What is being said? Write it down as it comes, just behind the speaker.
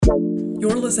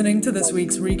You're listening to this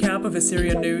week's recap of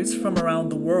Assyrian news from around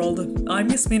the world. I'm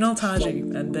Yasmin Al-Taji,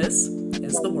 and this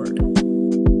is The Word.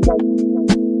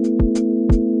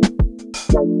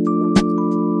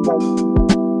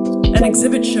 An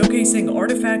exhibit showcasing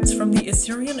artifacts from the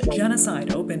Assyrian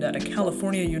Genocide opened at a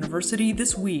California university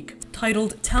this week.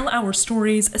 Titled Tell Our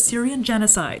Stories, Assyrian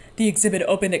Genocide. The exhibit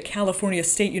opened at California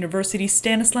State University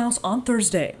Stanislaus on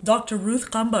Thursday. Dr. Ruth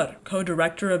Kambar,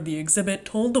 co-director of the exhibit,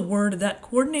 told The Word that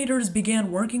coordinators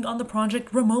began working on the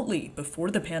project remotely before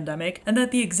the pandemic and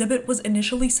that the exhibit was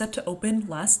initially set to open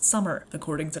last summer.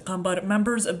 According to Kambar,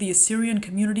 members of the Assyrian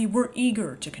community were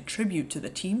eager to contribute to the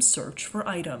team's search for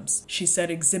items. She said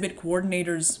exhibit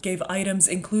coordinators gave items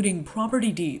including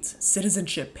property deeds,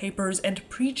 citizenship papers, and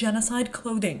pre-genocide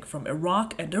clothing from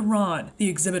Iraq and Iran. The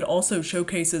exhibit also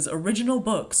showcases original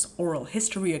books, oral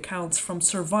history accounts from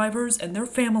survivors and their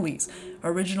families,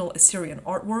 original Assyrian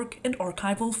artwork, and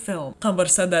archival film. Kambar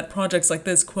said that projects like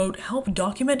this, quote, help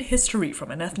document history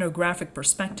from an ethnographic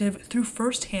perspective through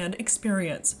first-hand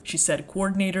experience. She said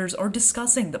coordinators are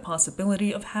discussing the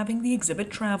possibility of having the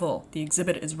exhibit travel. The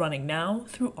exhibit is running now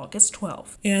through August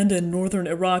 12th. And in northern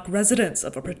Iraq, residents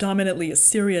of a predominantly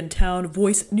Assyrian town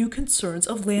voice new concerns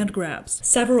of land grabs.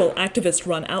 Several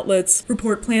activist-run outlets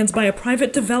report plans by a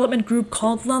private development group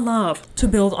called Lalav to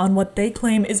build on what they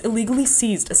claim is illegally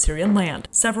seized Assyrian land.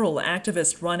 Several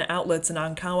activist-run outlets in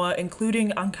Ankawa, including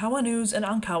Ankawa News and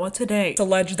Ankawa Today,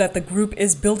 allege that the group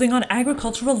is building on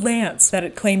agricultural lands that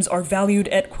it claims are valued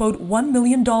at, quote, $1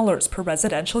 million per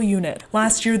residential unit.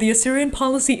 Last year, the Assyrian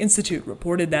Policy Institute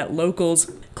reported that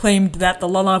locals claimed that the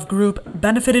Lalav group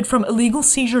benefited from illegal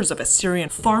seizures of Assyrian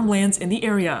farmlands in the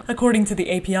area. According to the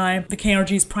API, the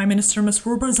KRG's Prime Minister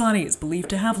Masroor Barzani is believed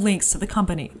to have links to the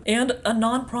company. And a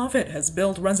non-profit has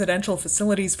built residential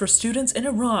facilities for students in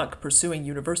Iraq pursuing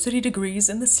university degrees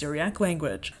in the Syriac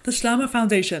language. The Shlama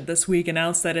Foundation this week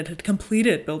announced that it had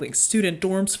completed building student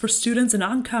dorms for students in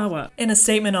Ankawa. In a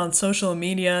statement on social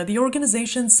media, the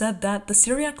organization said that the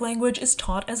Syriac language is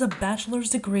taught as a bachelor's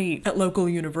degree at local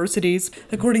universities.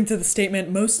 According to the statement,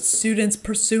 most students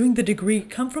pursuing the degree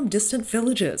come from distant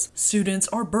villages. Students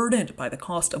are burdened by the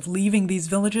cost of leaving these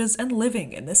villages and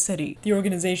living in the city. The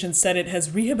organization said it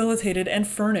has rehabilitated and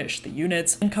furnished the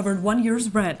units and covered 1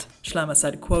 year's rent. Shlama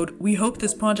said, quote, we hope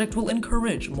this project will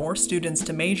encourage more students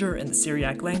to major in the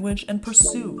Syriac language and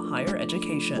pursue higher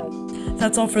education.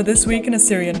 That's all for this week in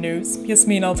Assyrian news.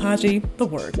 Yasmin Al-Taji, The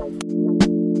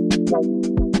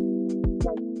Word.